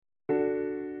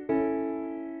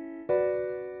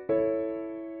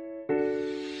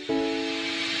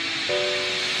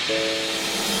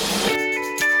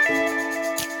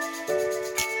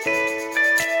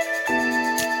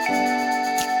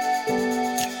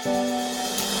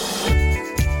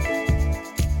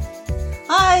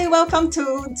welcome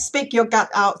to Speak Your Gut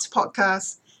Out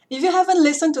podcast. If you haven't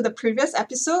listened to the previous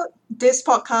episode, this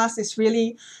podcast is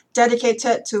really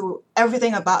dedicated to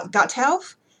everything about gut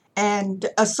health and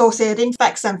associating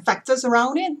facts and factors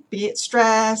around it, be it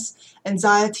stress,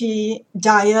 anxiety,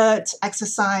 diet,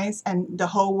 exercise, and the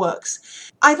whole works.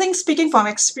 I think speaking from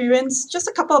experience, just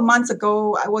a couple of months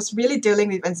ago, I was really dealing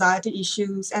with anxiety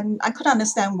issues and I couldn't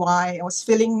understand why. I was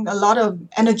feeling a lot of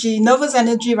energy, nervous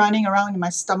energy running around in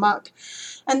my stomach.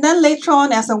 And then later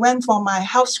on, as I went for my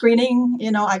health screening,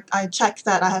 I checked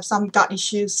that I have some gut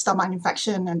issues, stomach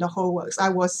infection, and the whole works. I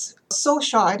was so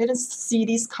shocked. I didn't see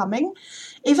this coming,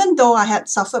 even though I had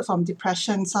suffered from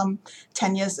depression some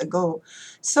 10 years ago.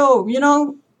 So,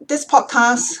 this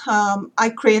podcast, I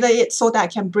created it so that I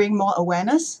can bring more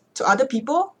awareness to other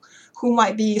people who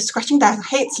might be scratching their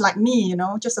heads like me,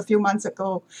 just a few months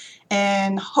ago.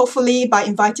 And hopefully by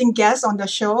inviting guests on the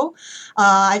show,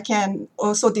 I can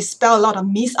also dispel a lot of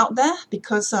myths out there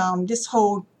because this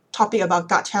whole topic about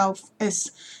gut health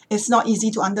is not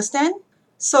easy to understand.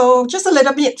 So just a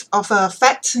little bit of a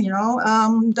fact,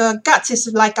 the gut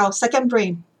is like our second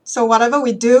brain. So whatever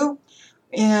we do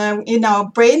in our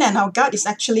brain and our gut is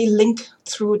actually linked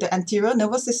through the anterior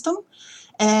nervous system.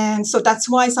 And so that's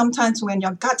why sometimes when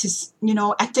your gut is,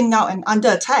 acting out and under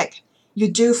attack, you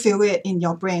do feel it in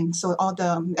your brain. So all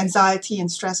the anxiety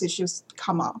and stress issues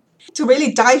come out. To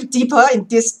really dive deeper in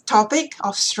this topic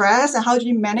of stress and how do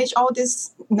you manage all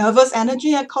this nervous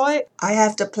energy, I call it, I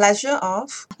have the pleasure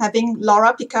of having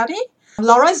Laura Picardi.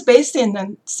 Laura is based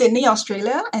in Sydney,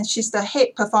 Australia, and she's the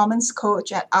head performance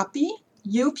coach at UPPY,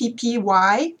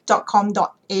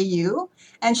 uppy.com.au,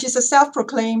 and she's a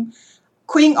self-proclaimed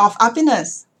Queen of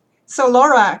Uppiness. So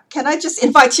Laura, can I just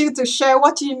invite you to share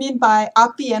what do you mean by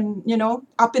uppy and,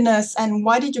 uppiness, and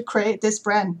why did you create this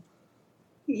brand?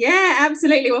 Yeah,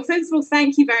 absolutely. Well, first of all,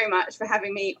 thank you very much for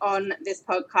having me on this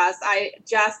podcast. I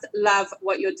just love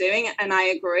what you're doing, and I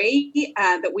agree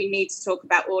that we need to talk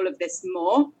about all of this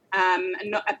more.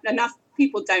 Not enough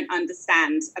people don't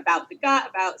understand about the gut,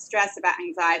 about stress, about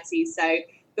anxiety. So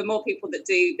the more people that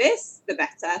do this, the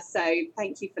better. So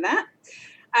thank you for that.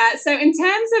 So in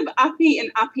terms of uppy and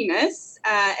uppiness,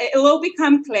 it'll all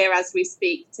become clear as we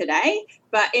speak today.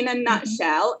 But in a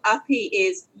nutshell, uppy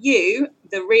is you,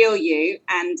 the real you,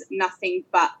 and nothing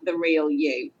but the real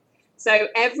you. So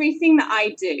everything that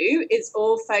I do is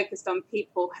all focused on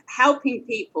people, helping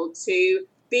people to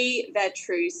be their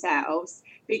true selves.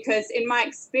 Because in my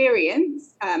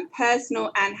experience,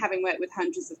 personal and having worked with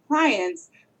hundreds of clients,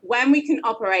 when we can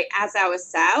operate as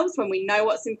ourselves, when we know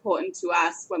what's important to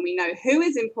us, when we know who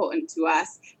is important to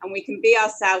us, and we can be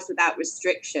ourselves without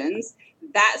restrictions,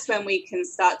 that's when we can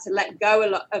start to let go a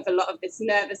lot of this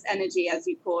nervous energy, as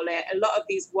you call it, a lot of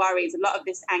these worries, a lot of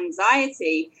this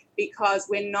anxiety, because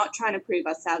we're not trying to prove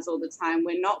ourselves all the time.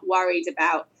 We're not worried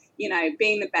about,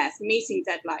 being the best, meeting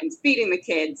deadlines, feeding the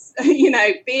kids,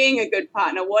 being a good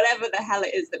partner, whatever the hell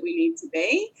it is that we need to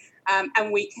be.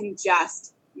 And we can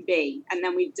just be, and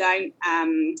then we don't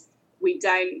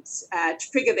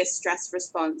trigger this stress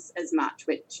response as much,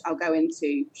 which I'll go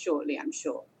into shortly, I'm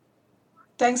sure.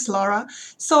 Thanks, Laura.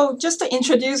 So just to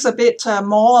introduce a bit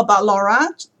more about Laura,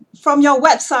 from your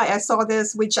website, I saw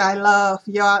this, which I love.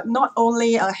 You are not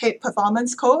only a head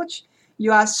performance coach,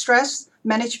 you are a stress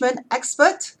management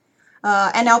expert,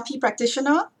 NLP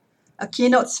practitioner, a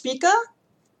keynote speaker,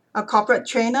 a corporate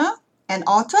trainer, an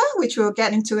author, which we'll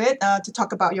get into it to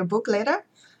talk about your book later,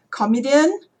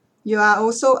 comedian. You are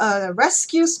also a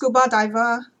rescue scuba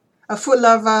diver, a food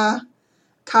lover,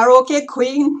 karaoke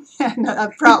queen, and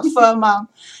a proud fur mom.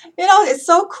 It's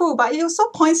so cool, but it also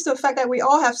points to the fact that we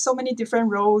all have so many different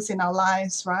roles in our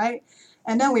lives, right?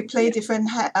 And then we play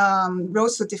different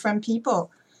roles to different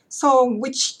people. So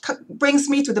which brings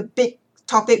me to the big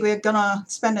topic we're going to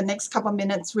spend the next couple of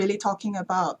minutes really talking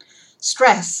about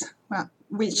stress,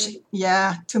 which,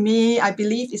 to me, I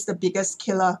believe is the biggest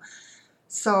killer.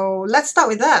 So let's start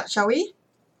with that, shall we?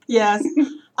 Yes.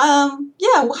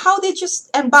 How did you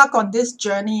embark on this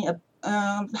journey of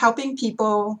helping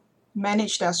people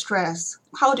manage their stress?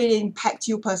 How did it impact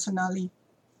you personally?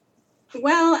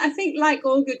 Well, I think like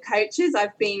all good coaches,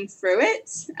 I've been through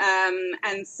it.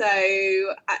 And so,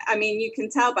 I mean, you can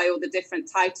tell by all the different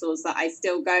titles that I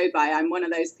still go by. I'm one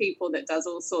of those people that does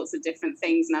all sorts of different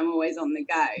things and I'm always on the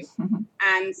go.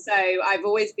 And so I've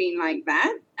always been like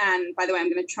that. And by the way, I'm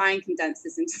going to try and condense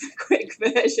this into the quick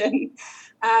version.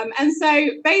 And so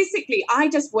basically, I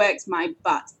just worked my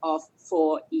butt off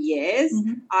for years.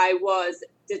 I was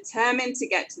determined to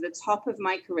get to the top of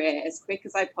my career as quick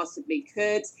as I possibly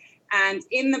could. And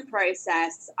in the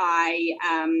process, I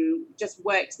just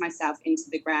worked myself into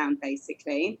the ground,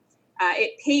 basically.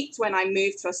 It peaked when I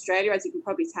moved to Australia. As you can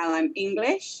probably tell, I'm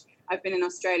English. I've been in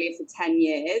Australia for 10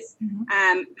 years.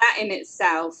 That in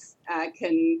itself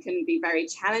can be very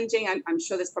challenging. I'm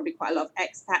sure there's probably quite a lot of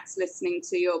expats listening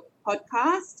to your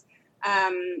podcast.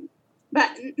 But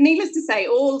needless to say,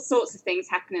 all sorts of things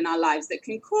happen in our lives that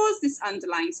can cause this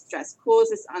underlying stress, cause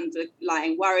this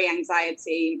underlying worry,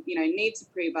 anxiety, need to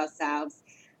prove ourselves.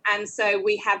 And so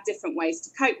we have different ways to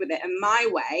cope with it. And my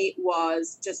way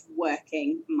was just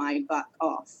working my butt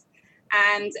off.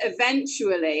 And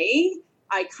eventually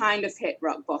I kind of hit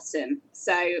rock bottom.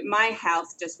 So my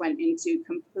health just went into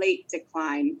complete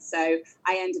decline. So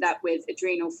I ended up with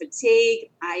adrenal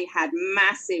fatigue. I had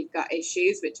massive gut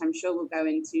issues, which I'm sure we'll go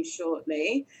into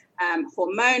shortly,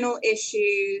 hormonal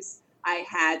issues. I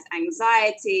had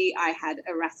anxiety. I had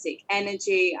erratic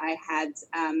energy. I had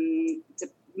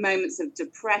moments of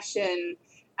depression,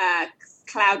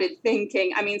 clouded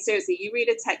thinking. I mean, seriously, you read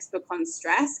a textbook on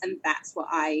stress and that's what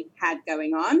I had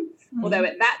going on. Although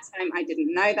at that time I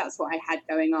didn't know that's what I had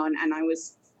going on, and I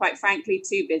was quite frankly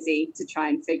too busy to try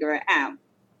and figure it out.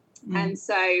 And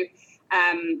so,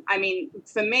 I mean,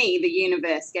 for me, the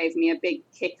universe gave me a big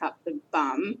kick up the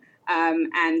bum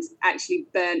and actually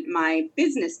burnt my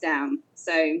business down.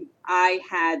 So I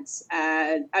had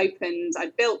I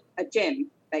built a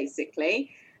gym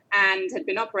basically, and had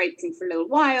been operating for a little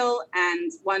while,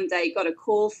 and one day got a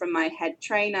call from my head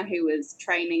trainer who was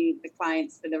training the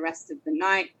clients for the rest of the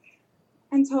night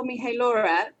and told me, hey,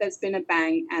 Laura, there's been a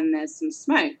bang and there's some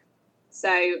smoke.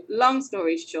 So long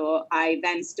story short, I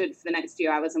then stood for the next few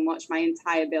hours and watched my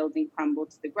entire building crumble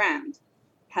to the ground.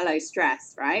 Hello,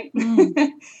 stress, right?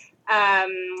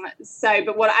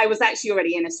 But what I was actually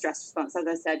already in a stress response, as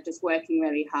I said, just working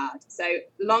really hard. So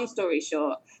long story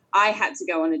short, I had to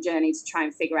go on a journey to try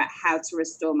and figure out how to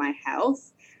restore my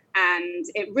health. And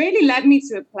it really led me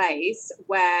to a place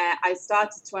where I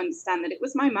started to understand that it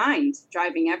was my mind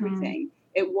driving everything.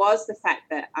 It was the fact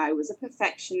that I was a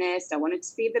perfectionist. I wanted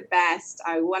to be the best.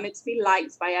 I wanted to be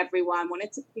liked by everyone,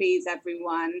 wanted to please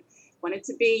everyone, wanted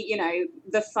to be,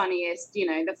 the funniest,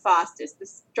 the fastest, the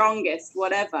strongest,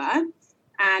 whatever.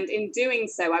 And in doing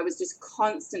so, I was just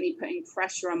constantly putting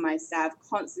pressure on myself,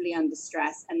 constantly under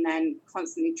stress, and then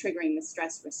constantly triggering the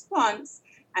stress response.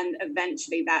 And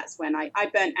eventually that's when I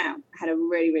burnt out. I had a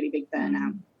really, really big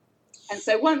burnout. And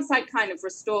so once I kind of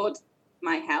restored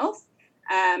my health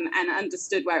and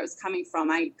understood where it was coming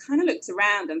from, I kind of looked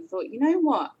around and thought, you know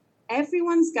what?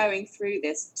 Everyone's going through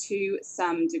this to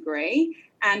some degree.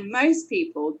 And most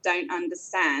people don't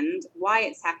understand why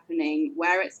it's happening,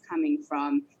 where it's coming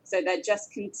from. So they're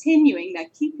just continuing, they're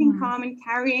keeping calm and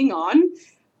carrying on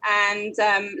and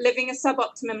living a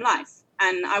suboptimum life.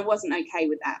 And I wasn't okay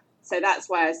with that. So that's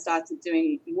why I started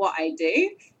doing what I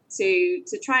do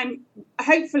to try and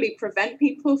hopefully prevent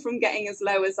people from getting as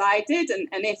low as I did. And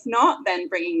if not, then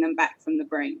bringing them back from the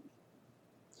brink.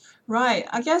 Right.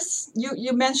 I guess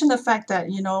you mentioned the fact that,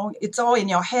 it's all in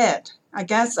your head. I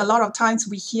guess a lot of times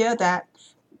we hear that,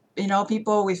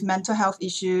 people with mental health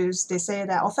issues, they say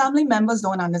that our family members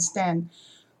don't understand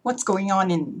what's going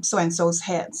on in so-and-so's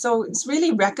head. So it's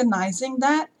really recognizing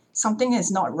that something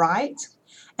is not right.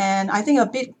 And I think a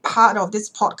big part of this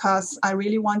podcast, I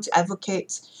really want to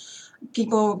advocate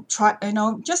people try,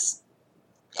 just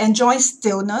enjoy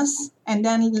stillness and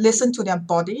then listen to their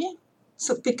body.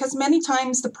 So because many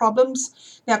times the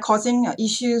problems that are causing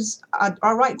issues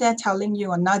are right there telling you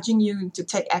or nudging you to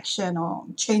take action or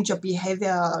change your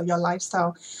behavior or your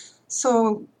lifestyle.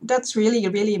 So that's really,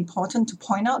 really important to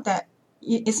point out that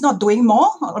it's not doing more,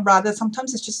 or rather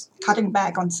sometimes it's just cutting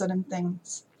back on certain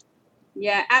things.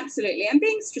 Yeah, absolutely. And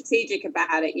being strategic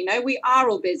about it. We are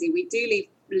all busy. We do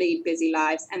lead busy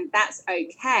lives, and that's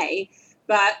okay.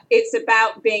 But it's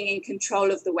about being in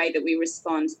control of the way that we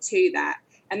respond to that.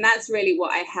 And that's really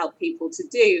what I help people to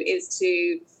do, is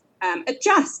to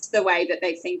adjust the way that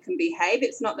they think and behave.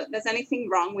 It's not that there's anything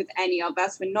wrong with any of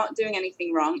us. We're not doing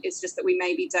anything wrong. It's just that we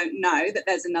maybe don't know that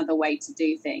there's another way to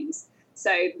do things.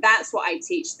 So that's what I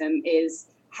teach them, is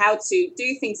how to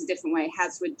do things a different way, how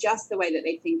to adjust the way that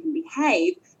they think and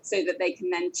behave so that they can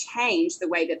then change the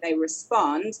way that they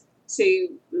respond to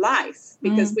life,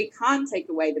 because we can't take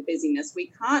away the busyness. We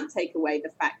can't take away the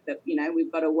fact that,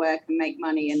 we've got to work and make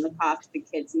money and look after the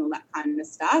kids and all that kind of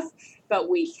stuff. But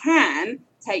we can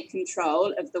take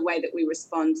control of the way that we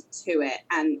respond to it.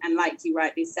 And like you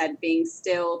rightly said, being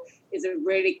still is a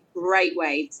really great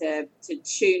way to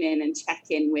tune in and check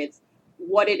in with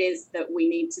what it is that we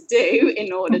need to do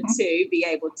in order to be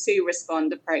able to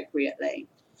respond appropriately.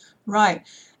 Right.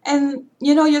 And,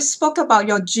 you spoke about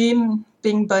your gym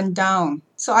being burned down.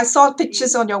 So I saw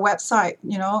pictures on your website,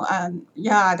 and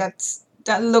yeah,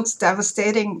 that looks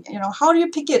devastating. How do you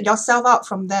pick it yourself up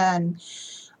from there?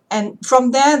 And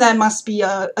from there must be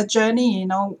a journey,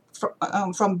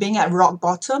 from being at rock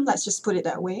bottom, let's just put it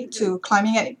that way, to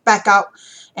climbing it back up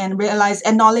and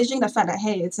acknowledging the fact that,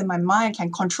 hey, it's in my mind, I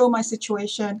can control my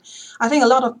situation. I think a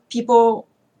lot of people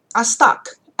are stuck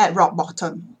at rock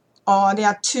bottom, or they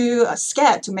are too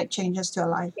scared to make changes to their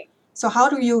life. So how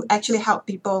do you actually help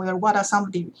people? What are some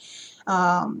of the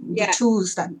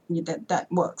tools that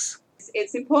works?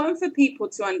 It's important for people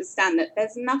to understand that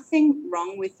there's nothing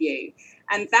wrong with you,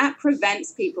 and that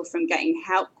prevents people from getting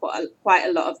help quite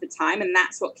a lot of the time, and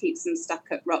that's what keeps them stuck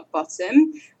at rock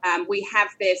bottom.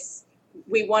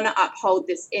 We want to uphold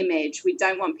this image. We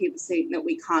don't want people to think that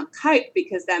we can't cope,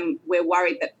 because then we're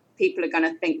worried that people are going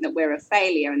to think that we're a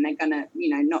failure and they're going to,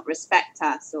 not respect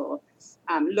us or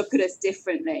look at us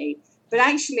differently. But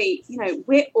actually,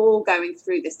 we're all going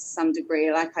through this to some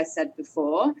degree, like I said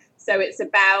before. So it's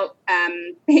about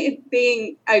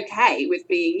being okay with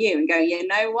being you and going, you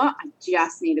know what, I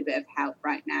just need a bit of help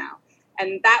right now.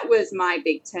 And that was my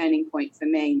big turning point for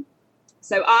me.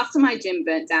 So after my gym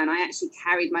burnt down, I actually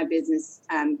carried my business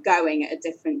going at a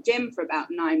different gym for about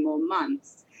 9 more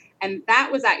months. And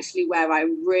that was actually where I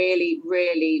really,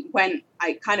 really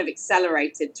I kind of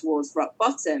accelerated towards rock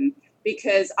bottom,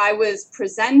 because I was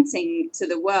presenting to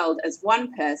the world as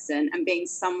one person and being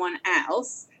someone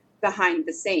else behind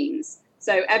the scenes.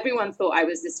 So everyone thought I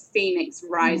was this phoenix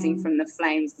rising from the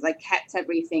flames, because I kept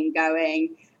everything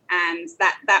going. And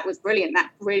that was brilliant.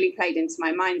 That really played into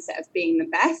my mindset of being the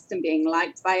best and being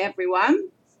liked by everyone.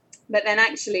 But then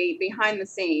actually behind the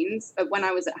scenes, when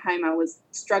I was at home, I was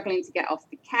struggling to get off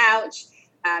the couch.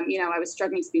 I was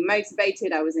struggling to be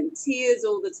motivated. I was in tears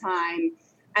all the time.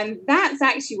 And that's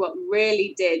actually what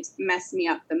really did mess me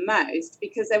up the most,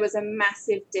 because there was a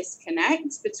massive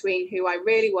disconnect between who I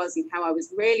really was and how I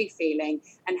was really feeling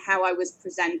and how I was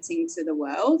presenting to the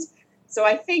world. So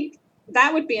I think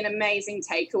that would be an amazing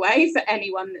takeaway for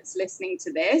anyone that's listening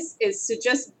to this, is to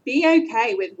just be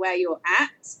okay with where you're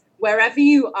at. Wherever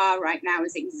you are right now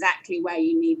is exactly where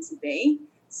you need to be.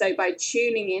 So by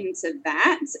tuning into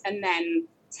that and then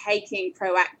taking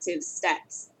proactive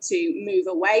steps to move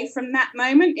away from that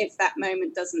moment, if that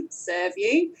moment doesn't serve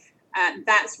you,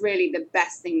 that's really the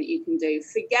best thing that you can do.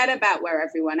 Forget about where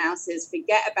everyone else is.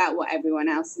 Forget about what everyone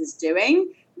else is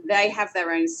doing. They have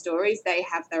their own stories. They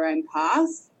have their own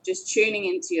paths. Just tuning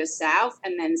into yourself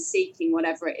and then seeking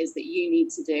whatever it is that you need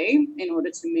to do in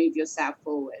order to move yourself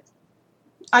forward.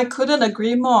 I couldn't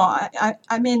agree more.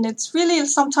 I mean, it's really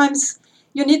sometimes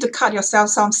you need to cut yourself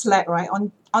some slack, right?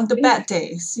 On the bad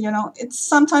days, it's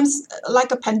sometimes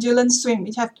like a pendulum swing.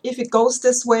 If it goes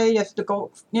this way, you have to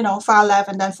go, far left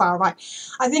and then far right.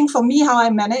 I think for me, how I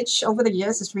manage over the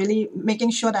years is really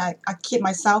making sure that I keep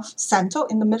myself centered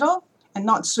in the middle and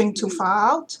not swing too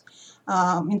far out,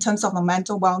 in terms of my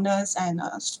mental wellness and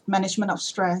management of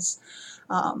stress.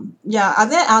 Are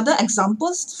there other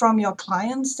examples from your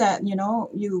clients that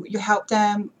you help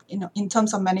them in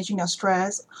terms of managing their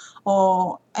stress,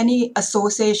 or any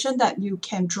association that you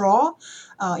can draw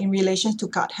in relation to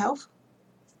gut health?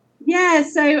 Yeah,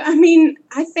 so I mean,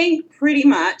 I think pretty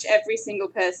much every single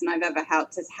person I've ever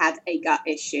helped has had a gut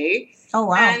issue. Oh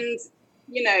wow! And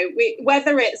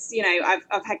whether it's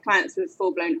I've had clients with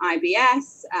full-blown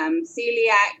IBS,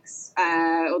 celiacs,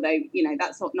 although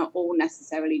that's not all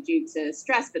necessarily due to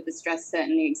stress, but the stress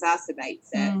certainly exacerbates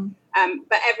it.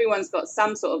 But everyone's got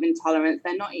some sort of intolerance.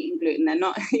 They're not eating gluten. They're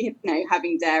not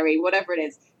having dairy, whatever it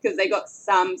is, because they got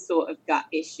some sort of gut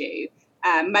issue.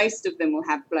 Most of them will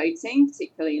have bloating,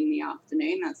 particularly in the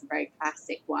afternoon. That's a very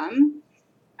classic one.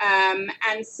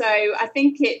 And so I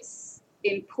think it's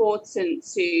important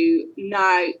to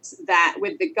note that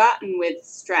with the gut and with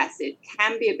stress, it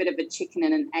can be a bit of a chicken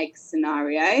and an egg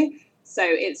scenario. So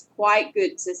it's quite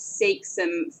good to seek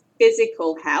some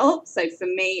physical help. So for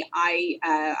me,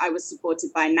 I was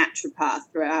supported by a naturopath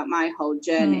throughout my whole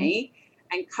journey,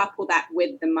 and couple that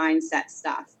with the mindset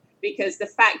stuff. Because the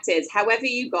fact is, however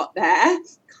you got there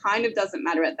kind of doesn't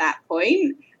matter at that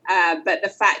point. But the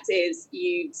fact is,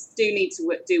 you do need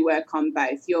to do work on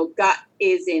both. Your gut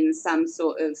is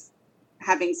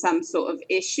having some sort of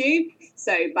issue.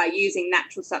 So by using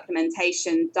natural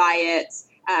supplementation, diet,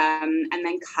 and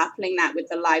then coupling that with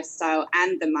the lifestyle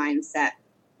and the mindset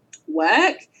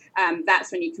work,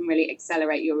 that's when you can really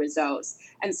accelerate your results.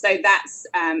 And so that's,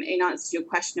 in answer to your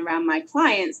question around my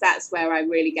clients, that's where I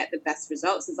really get the best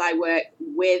results, as I work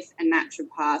with a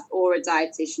naturopath or a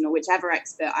dietitian or whichever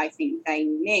expert I think they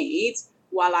need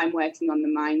while I'm working on the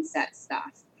mindset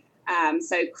stuff.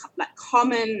 So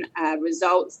common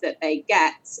results that they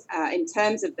get in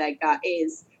terms of their gut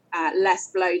is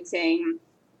less bloating,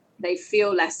 They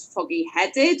feel less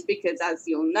foggy-headed because, as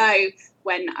you'll know,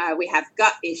 when we have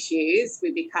gut issues,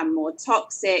 we become more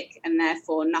toxic and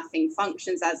therefore nothing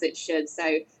functions as it should.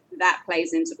 So that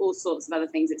plays into all sorts of other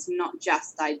things. It's not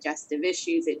just digestive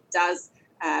issues. It does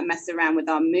mess around with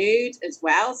our mood as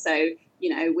well. So,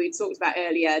 we talked about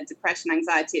earlier, depression,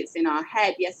 anxiety, it's in our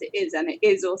head. Yes, it is. And it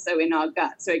is also in our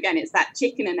gut. So again, it's that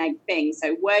chicken and egg thing.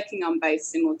 So working on both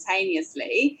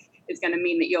simultaneously is going to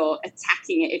mean that you're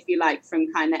attacking it, if you like,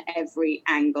 from kind of every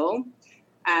angle.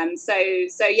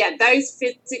 So yeah, those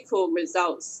physical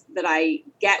results that I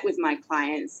get with my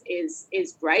clients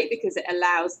is great because it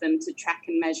allows them to track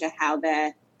and measure how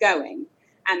they're going.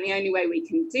 And the only way we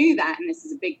can do that, and this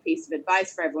is a big piece of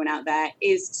advice for everyone out there,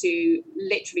 is to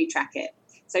literally track it.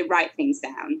 So write things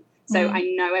down. So I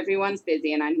know everyone's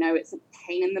busy and I know it's a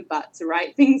pain in the butt to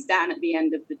write things down at the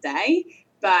end of the day.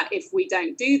 But if we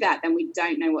don't do that, then we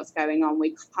don't know what's going on.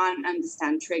 We can't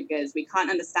understand triggers. We can't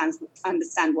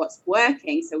understand what's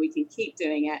working so we can keep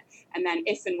doing it. And then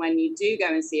if and when you do go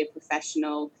and see a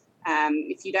professional,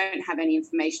 if you don't have any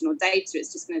information or data,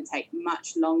 it's just going to take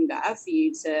much longer for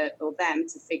you or them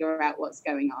to figure out what's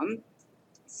going on.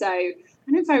 So I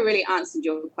don't know if I really answered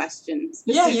your question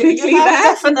specifically. Yeah, you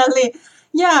have definitely.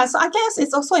 Yeah, so I guess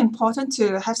it's also important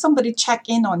to have somebody check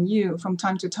in on you from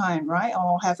time to time, right?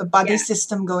 Or have a buddy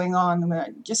system going on where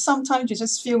just sometimes you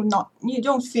just you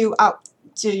don't feel up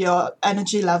to your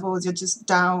energy levels, you're just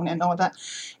down and all that.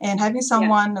 And having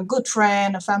someone, a good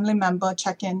friend, a family member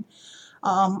check in,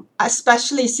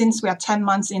 especially since we are 10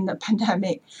 months in the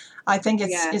pandemic, I think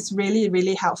it's really,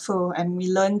 really helpful. And we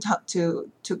learned how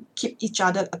to keep each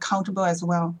other accountable as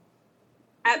well.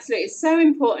 Absolutely. It's so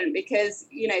important because,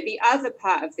 the other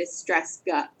part of this stress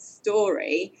gut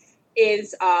story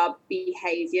is our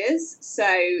behaviors. So,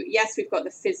 yes, we've got the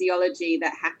physiology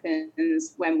that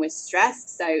happens when we're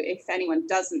stressed. So if anyone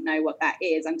doesn't know what that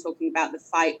is, I'm talking about the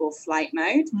fight or flight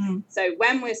mode. So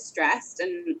when we're stressed,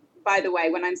 and by the way,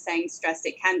 when I'm saying stressed,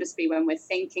 it can just be when we're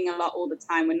thinking a lot all the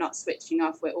time. We're not switching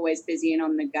off. We're always busy and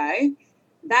on the go.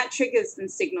 That triggers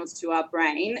and signals to our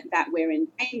brain that we're in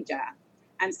danger.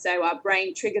 And so our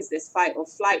brain triggers this fight or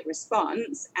flight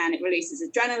response and it releases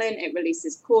adrenaline, it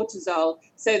releases cortisol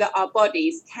so that our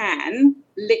bodies can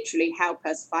literally help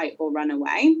us fight or run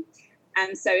away.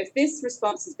 And so if this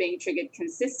response is being triggered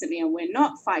consistently and we're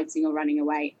not fighting or running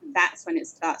away, that's when it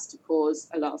starts to cause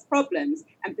a lot of problems,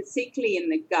 and particularly in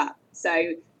the gut.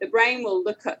 So the brain will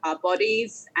look at our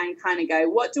bodies and kind of go,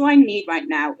 what do I need right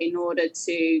now in order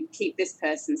to keep this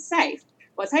person safe?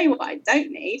 Well, I'll tell you what I don't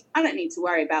need. I don't need to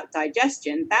worry about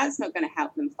digestion. That's not going to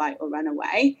help them fight or run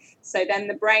away. So then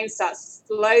the brain starts to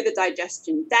slow the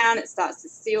digestion down. It starts to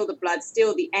steal the blood,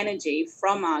 steal the energy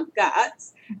from our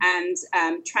guts and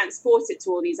transport it to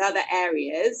all these other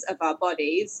areas of our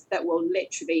bodies that will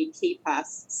literally keep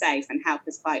us safe and help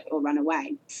us fight or run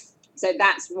away. So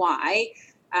that's why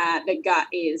the gut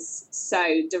is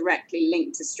so directly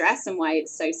linked to stress and why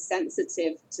it's so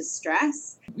sensitive to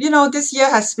stress. This year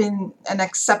has been an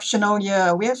exceptional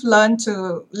year. We have learned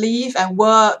to live and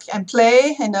work and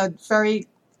play in a very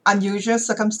unusual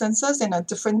circumstances, in a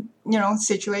different,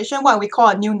 situation, what we call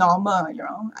a new normal,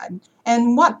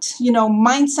 And what,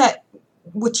 mindset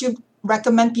would you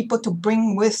recommend people to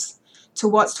bring with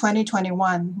towards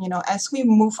 2021, as we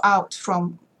move out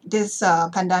from this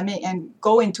pandemic and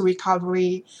go into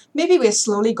recovery? Maybe we're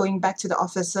slowly going back to the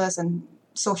offices and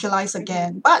socialize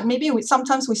again, but maybe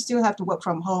sometimes we still have to work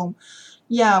from home.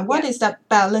 What is that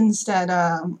balance that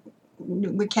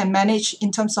we can manage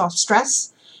in terms of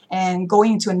stress and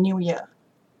going into a new year?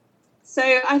 So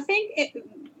I think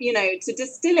to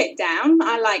distill it down,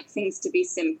 I like things to be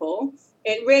simple.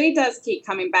 It really does keep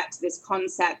coming back to this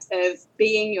concept of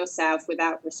being yourself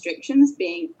without restrictions,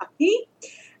 being uppy.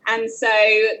 And so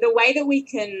the way that we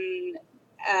can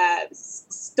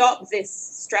stop this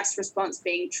stress response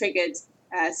being triggered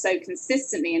so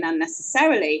consistently and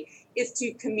unnecessarily is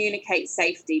to communicate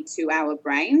safety to our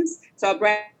brains. So our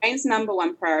brain's number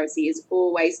one priority is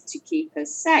always to keep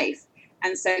us safe.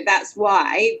 And so that's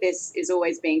why this is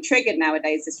always being triggered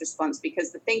nowadays, this response,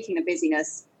 because the thinking of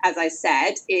busyness, as I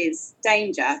said, is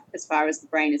danger as far as the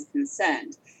brain is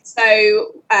concerned.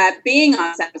 So being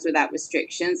ourselves without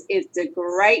restrictions is a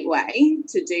great way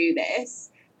to do this.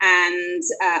 And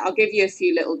I'll give you a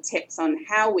few little tips on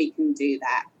how we can do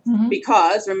that.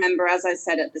 Because remember, as I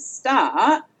said at the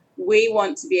start, we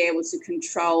want to be able to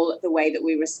control the way that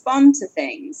we respond to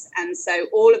things. And so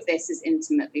all of this is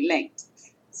intimately linked.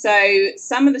 So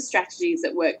some of the strategies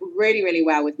that work really, really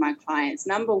well with my clients,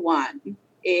 number one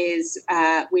is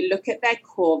we look at their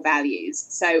core values.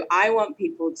 So I want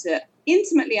people to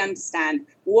intimately understand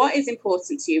what is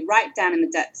important to you right down in the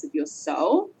depths of your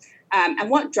soul, and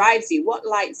what drives you, what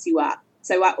lights you up.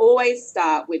 So I always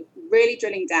start with really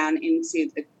drilling down into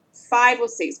the 5 or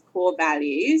 6 core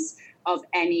values of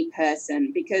any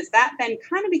person, because that then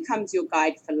kind of becomes your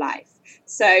guide for life.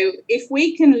 So if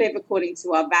we can live according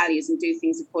to our values and do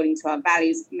things according to our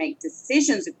values, make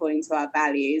decisions according to our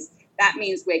values, that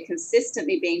means we're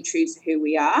consistently being true to who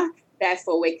we are.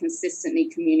 Therefore, we're consistently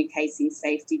communicating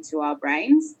safety to our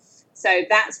brains. So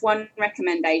that's one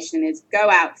recommendation, is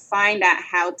go out, find out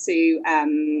how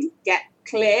to get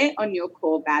clear on your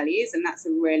core values. And that's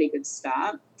a really good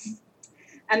start.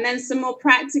 And then some more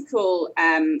practical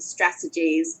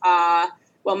strategies are,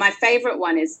 well, my favorite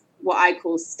one is what I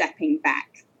call stepping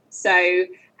back. So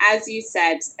as you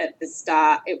said at the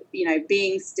start,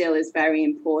 being still is very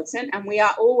important, and we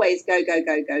are always go, go,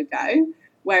 go, go, go.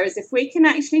 Whereas if we can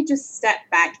actually just step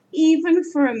back, even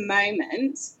for a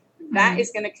moment, that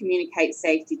is going to communicate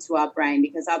safety to our brain,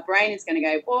 because our brain is going to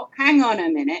go, well, hang on a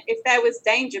minute. If there was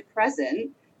danger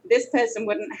present, this person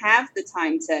wouldn't have the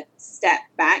time to step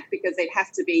back, because they'd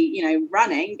have to be,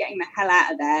 running, getting the hell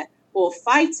out of there, or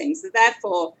fighting. So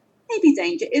therefore, maybe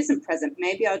danger isn't present.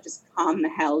 Maybe I'll just calm the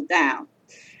hell down.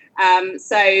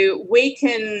 So we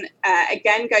can,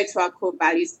 again, go to our core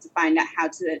values to find out how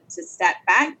to step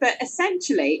back. But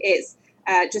essentially, it's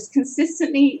just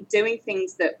consistently doing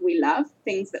things that we love,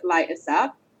 things that light us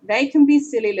up. They can be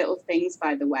silly little things,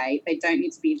 by the way. They don't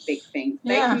need to be big things.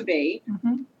 They can be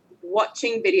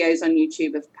watching videos on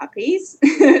YouTube of puppies.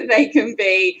 They can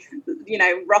be,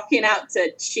 rocking out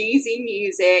to cheesy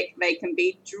music. They can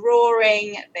be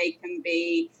drawing. They can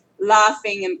be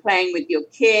laughing and playing with your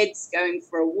kids, going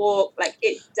for a walk. Like,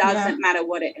 it doesn't matter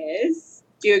what it is.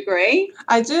 Do you agree?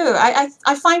 I do.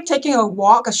 I find taking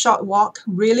a short walk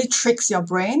really tricks your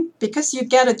brain, because you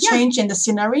get a change in the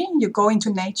scenery. You go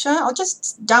into nature, or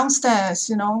just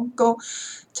downstairs, go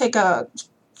take a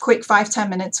quick 5-10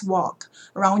 minutes walk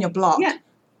around your block. Yeah.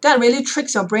 That really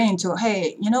tricks your brain to,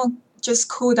 hey, just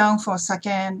cool down for a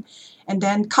second, and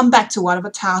then come back to whatever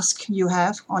task you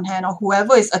have on hand, or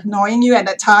whoever is annoying you at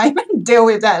that time, and deal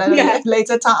with that at a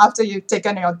later time after you've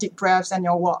taken your deep breaths and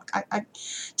your walk.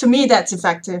 To me, that's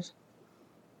effective.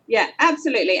 Yeah,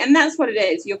 absolutely. And that's what it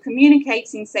is. You're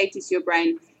communicating safety to your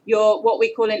brain. You're what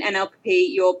we call in NLP,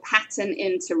 you're pattern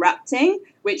interrupting,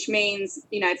 which means,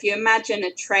 if you imagine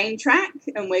a train track,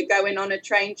 and we're going on a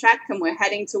train track and we're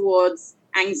heading towards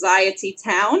anxiety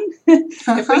town,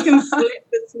 if we can flip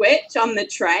the switch on the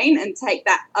train and take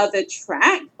that other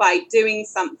track by doing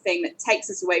something that takes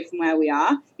us away from where we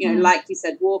are, like you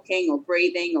said, walking or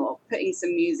breathing or putting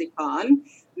some music on,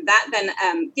 that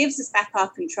then gives us back our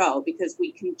control, because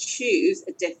we can choose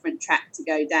a different track to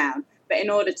go down. But in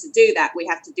order to do that, we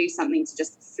have to do something to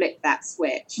just flip that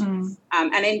switch.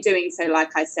 And in doing so,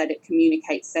 like I said, it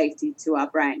communicates safety to our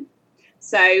brain.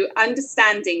 So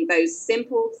understanding those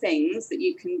simple things that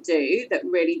you can do that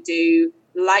really do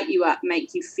light you up,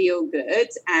 make you feel good,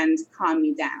 and calm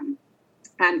you down,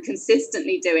 and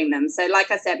consistently doing them. So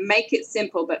like I said, make it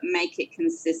simple, but make it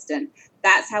consistent.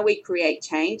 That's how we create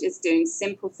change, is doing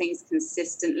simple things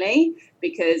consistently,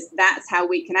 because that's how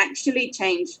we can actually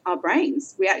change our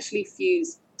brains. We actually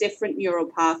fuse different neural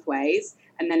pathways,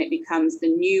 and then it becomes the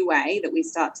new way that we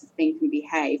start to think and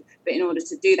behave. But in order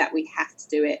to do that, we have to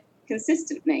do it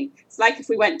consistently. It's like if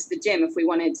we went to the gym, if we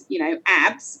wanted,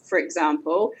 abs, for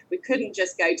example, we couldn't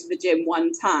just go to the gym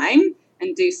one time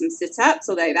and do some sit-ups,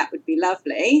 although that would be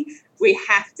lovely. We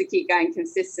have to keep going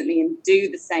consistently and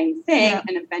do the same thing,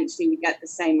 and eventually we get the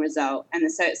same result. And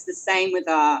so it's the same with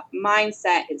our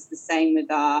mindset. It's the same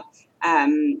with our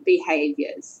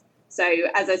behaviors. So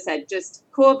as I said, just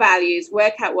core values,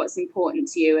 work out what's important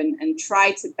to you, and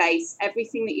try to base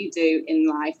everything that you do in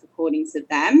life according to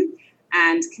them,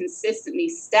 and consistently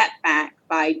step back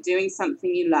by doing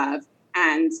something you love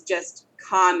and just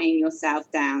calming yourself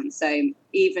down. So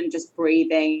even just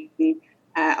breathing,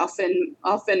 often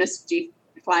a strategy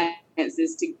for clients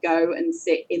is to go and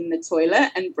sit in the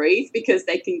toilet and breathe, because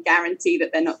they can guarantee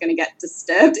that they're not going to get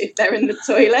disturbed if they're in the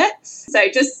toilet. So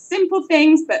just simple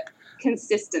things, but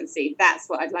consistency. That's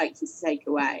what I'd like you to take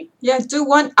away. Yeah, do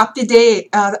one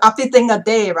update thing a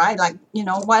day, right? Like,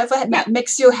 whatever that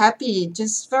makes you happy.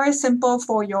 Just very simple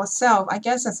for yourself. I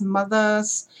guess as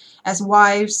mothers, as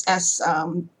wives, as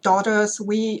daughters,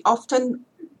 we often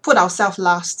put ourselves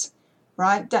last,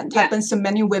 right? That happens to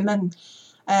many women.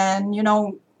 And,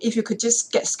 if you could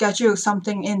just schedule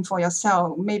something in for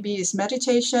yourself, maybe it's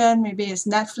meditation, maybe it's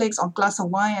Netflix or glass of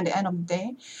wine at the end of the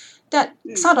day, that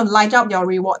sort of light up your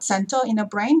reward center in the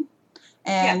brain.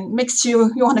 and makes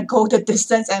you want to go the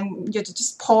distance and you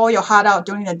just pour your heart out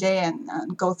during the day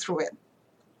and go through it.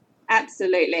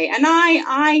 Absolutely. And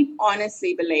I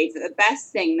honestly believe that the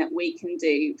best thing that we can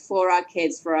do for our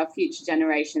kids, for our future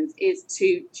generations, is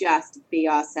to just be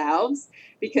ourselves,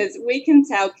 because we can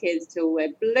tell kids till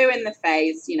we're blue in the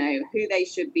face, you know, who they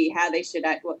should be, how they should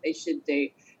act, what they should do.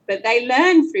 But they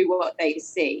learn through what they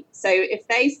see. So if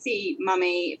they see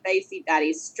mummy, if they see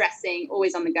daddy stressing,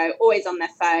 always on the go, always on their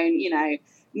phone, you know,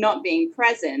 not being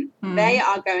present, they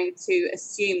are going to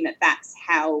assume that that's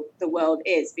how the world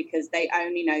is, because they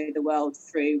only know the world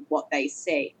through what they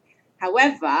see.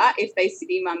 However, if they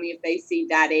see mummy, if they see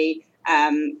daddy,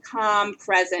 calm,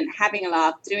 present, having a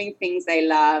laugh, doing things they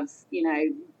love, you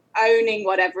know, owning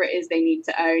whatever it is they need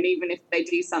to own, even if they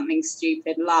do something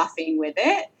stupid, laughing with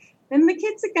it, then the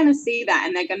kids are going to see that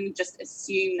and they're going to just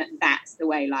assume that that's the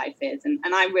way life is. And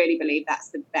I really believe that's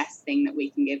the best thing that we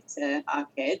can give to our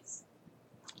kids.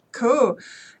 Cool.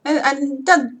 And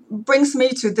that brings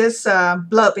me to this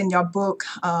blurb in your book.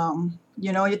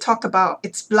 You know, you talk about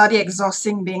it's bloody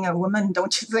exhausting being a woman,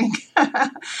 don't you think?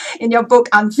 In your book,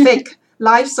 Unfake,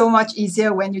 life's so much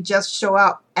easier when you just show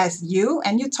up as you,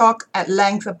 and you talk at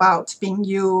length about being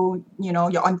you, you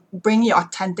know, bring your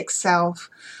authentic self.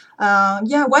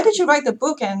 Why did you write the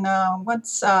book, and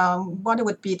what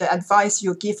would be the advice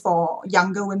you give for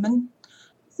younger women?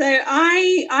 So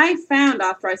I found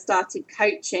after I started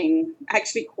coaching,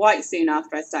 actually quite soon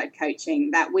after I started coaching,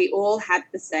 that we all had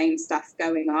the same stuff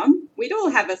going on. We'd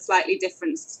all have a slightly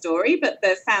different story, but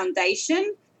the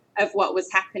foundation of what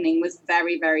was happening was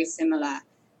very, very similar.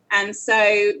 And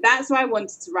so that's why I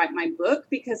wanted to write my book,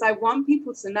 because I want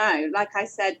people to know, like I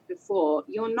said before,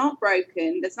 you're not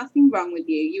broken. There's nothing wrong with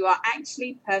you. You are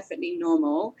actually perfectly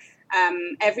normal.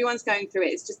 Everyone's going through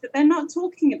it. It's just that they're not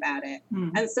talking about it.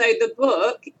 And so the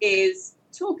book is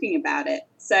talking about it.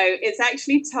 So it's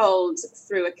actually told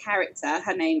through a character.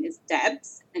 Her name is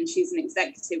Debs, and she's an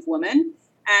executive woman.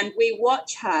 And we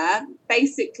watch her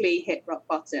basically hit rock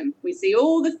bottom. We see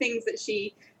all the things that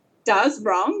she does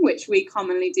wrong, which we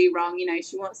commonly do wrong. You know,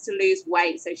 she wants to lose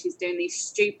weight, so she's doing these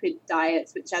stupid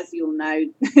diets, which, as you'll know,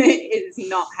 is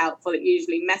not helpful. It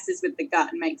usually messes with the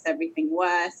gut and makes everything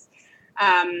worse.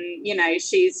 You know,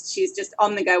 she's just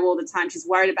on the go all the time. She's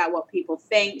worried about what people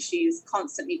think. She's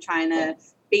constantly trying to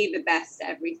be the best at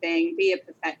everything, be a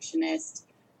perfectionist.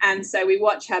 And so we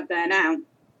watch her burn out.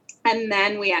 And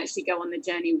then we actually go on the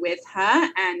journey with her,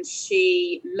 and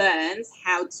she learns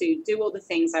how to do all the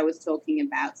things I was talking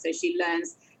about. So she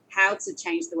learns how to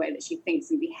change the way that she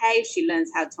thinks and behaves. She learns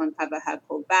how to uncover her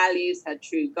core values, her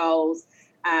true goals,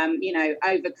 you know,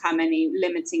 overcome any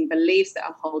limiting beliefs that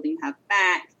are holding her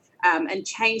back, and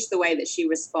change the way that she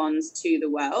responds to the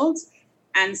world.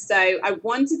 And so I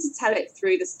wanted to tell it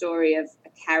through the story of a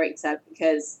character,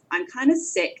 because I'm kind of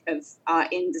sick of our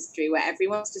industry where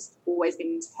everyone's just always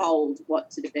being told what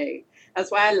to do.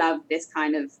 That's why I love this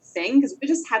kind of thing, because we're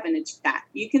just having a chat.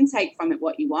 You can take from it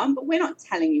what you want, but we're not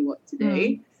telling you what to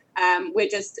do. We're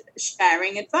just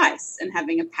sharing advice and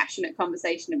having a passionate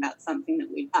conversation about something that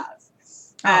we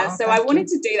love. So I wanted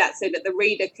to do that so that the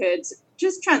reader could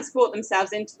just transport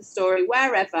themselves into the story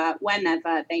wherever,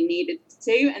 whenever they needed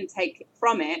to, and take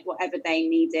from it whatever they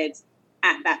needed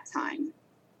at that time.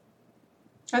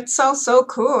 That sounds so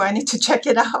cool. I need to check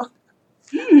it out.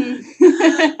 Yeah.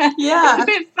 It's a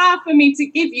bit far for me to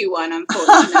give you one,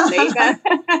 unfortunately. But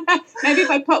maybe if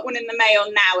I put one in the mail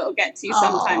now, it'll get to you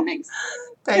sometime next.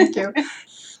 Thank you.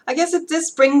 I guess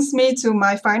this brings me to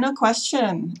my final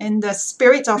question. In the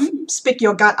spirit of speak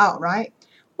your gut out, right?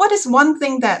 What is one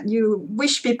thing that you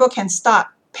wish people can start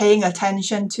paying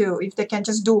attention to, if they can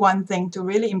just do one thing to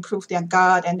really improve their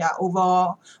gut and their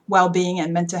overall well-being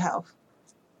and mental health?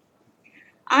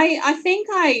 I think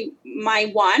my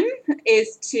one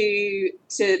is to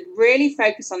really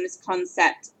focus on this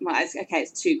concept. Well,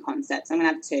 it's two concepts. I'm going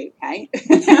to have two,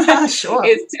 okay? Sure.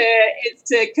 It's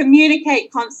to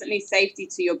communicate constantly safety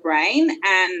to your brain,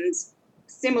 and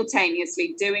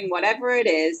simultaneously doing whatever it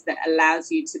is that allows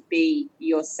you to be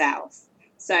yourself.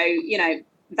 So, you know,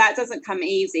 that doesn't come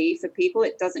easy for people.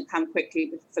 It doesn't come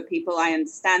quickly for people. I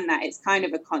understand that. It's kind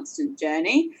of a constant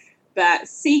journey. But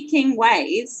seeking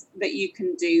ways that you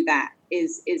can do that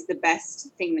is the best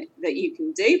thing that you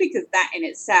can do, because that in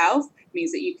itself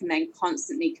means that you can then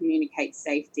constantly communicate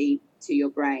safety to your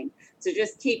brain. So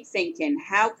just keep thinking,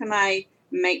 how can I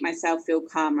make myself feel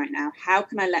calm right now? How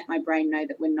can I let my brain know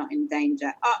that we're not in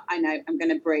danger? Oh, I know, I'm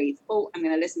going to breathe. Oh, I'm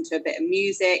going to listen to a bit of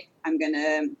music. I'm going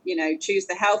to, choose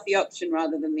the healthy option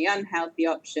rather than the unhealthy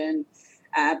option.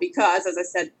 Because, as I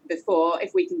said before,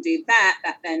 if we can do that,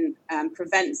 that then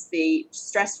prevents the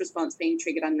stress response being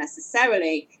triggered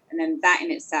unnecessarily, and then that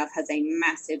in itself has a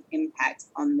massive impact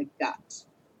on the gut.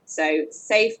 So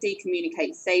safety,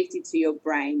 communicate safety to your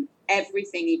brain.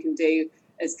 Everything you can do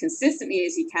as consistently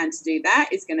as you can to do that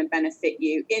is going to benefit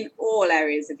you in all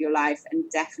areas of your life, and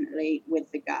definitely with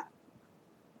the gut.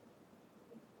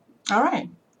 All right.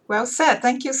 Well said.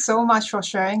 Thank you so much for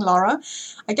sharing, Laura.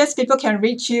 I guess people can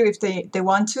reach you if they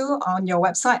want to on your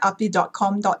website,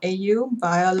 uppy.com.au,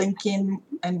 via LinkedIn,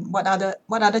 and what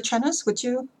other channels would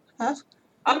you have?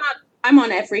 I'm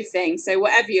on everything, so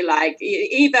whatever you like.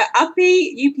 Either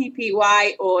Uppy,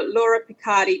 UPPY, or Laura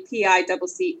Piccardi,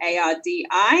 PICCARDI.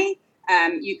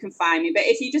 You can find me. But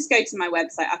if you just go to my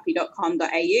website,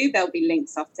 uppy.com.au, there'll be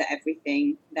links off to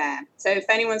everything there. So if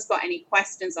anyone's got any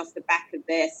questions off the back of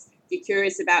this, if you're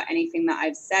curious about anything that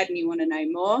I've said and you want to know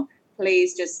more,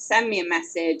 please just send me a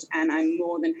message, and I'm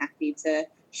more than happy to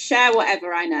share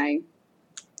whatever I know.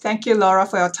 Thank you, Laura,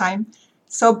 for your time.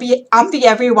 So be uppy,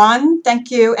 everyone.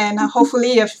 Thank you. And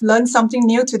hopefully you've learned something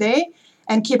new today,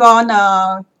 and keep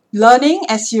on learning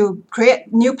as you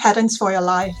create new patterns for your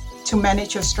life to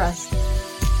manage your stress.